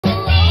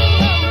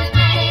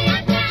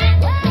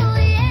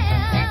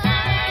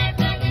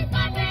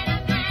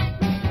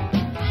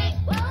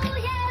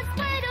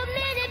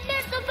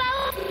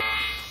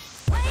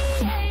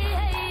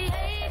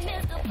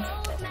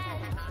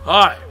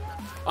Hi,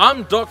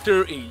 I'm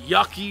Dr.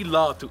 Iyaki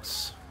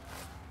Latus.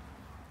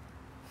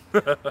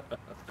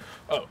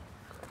 Oh,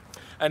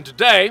 and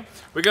today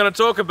we're going to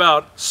talk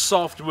about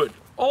softwood,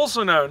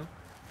 also known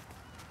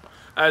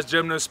as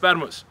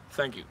gymnospermus.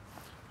 Thank you.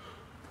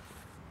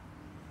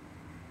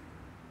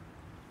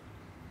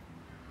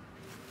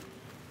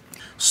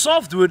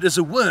 Softwood is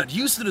a word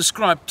used to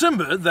describe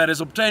timber that is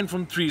obtained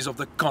from trees of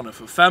the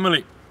conifer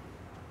family.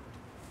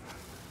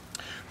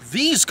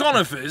 These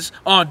conifers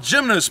are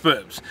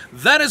gymnosperms.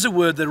 That is a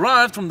word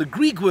derived from the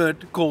Greek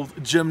word called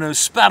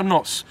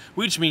gymnospermos,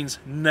 which means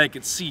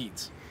naked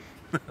seeds.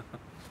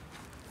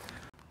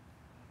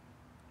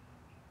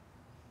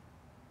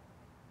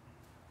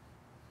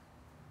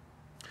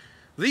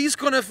 These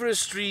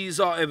coniferous trees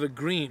are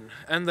evergreen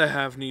and they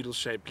have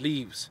needle-shaped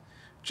leaves.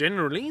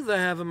 Generally, they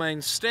have a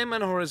main stem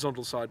and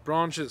horizontal side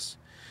branches.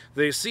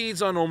 Their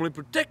seeds are normally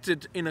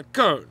protected in a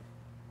cone,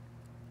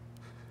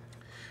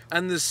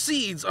 and the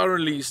seeds are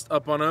released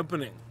upon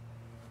opening.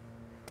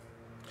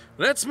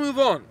 Let's move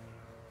on.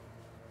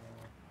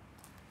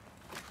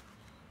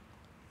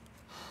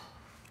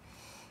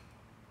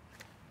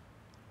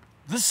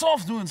 The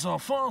softwoods are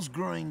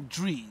fast-growing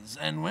trees,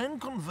 and when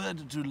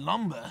converted to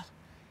lumber,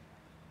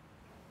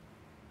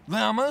 they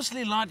are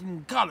mostly light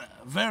in color,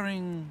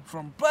 varying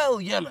from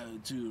pale yellow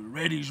to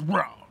reddish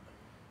brown.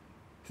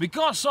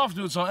 Because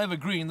softwoods are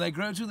evergreen, they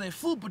grow to their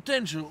full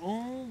potential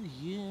all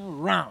year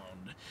round,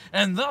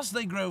 and thus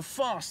they grow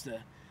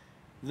faster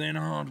than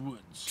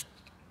hardwoods.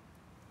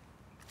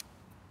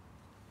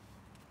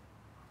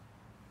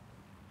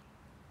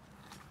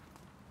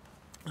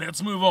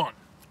 Let's move on.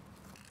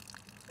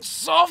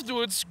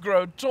 Softwoods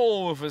grow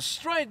tall with a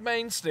straight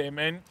main stem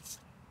and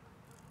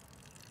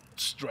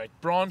straight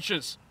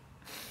branches.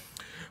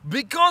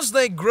 Because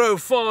they grow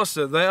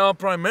faster, they are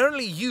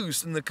primarily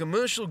used in the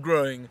commercial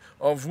growing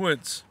of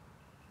woods.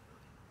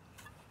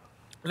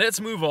 Let's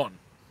move on.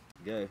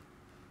 Go.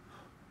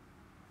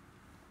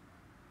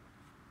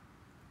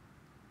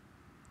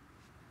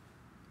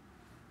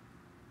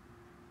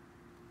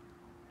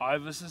 I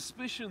have a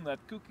suspicion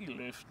that Cookie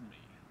left me.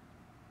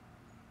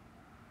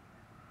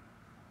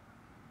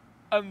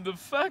 And the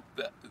fact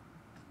that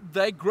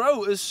they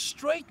grow a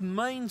straight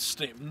main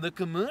stem, the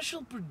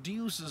commercial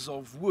producers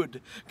of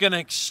wood can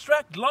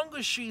extract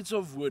longer sheets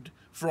of wood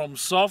from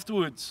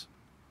softwoods.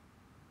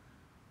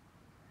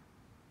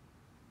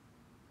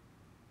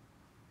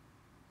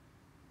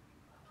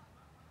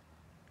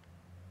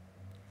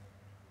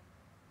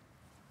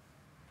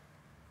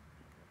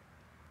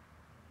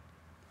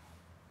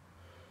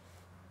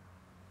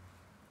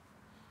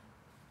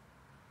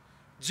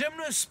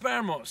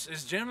 Gymnospermos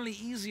is generally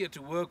easier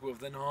to work with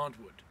than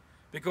hardwood,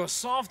 because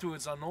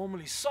softwoods are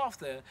normally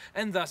softer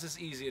and thus is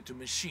easier to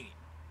machine.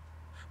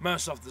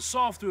 Most of the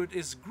softwood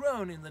is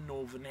grown in the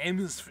northern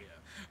hemisphere,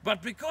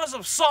 but because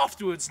of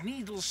softwood's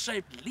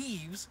needle-shaped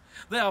leaves,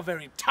 they are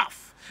very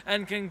tough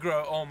and can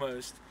grow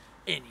almost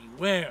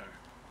anywhere.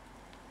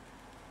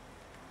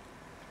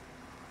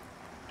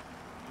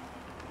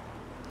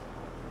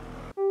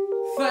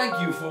 Thank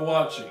you for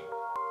watching,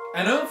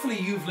 and hopefully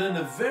you've learned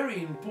a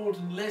very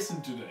important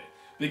lesson today,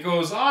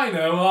 because I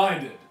know I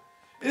did.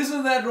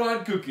 Isn't that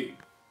right, Cookie?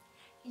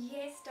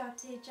 Yes,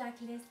 Dr.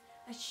 Jacqueline,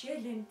 I sure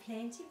learned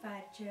plenty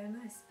about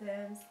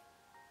germosperms.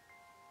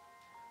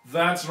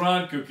 That's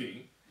right,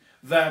 Cookie.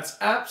 That's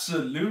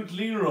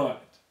absolutely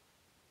right.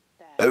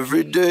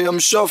 Every day I'm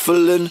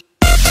shuffling.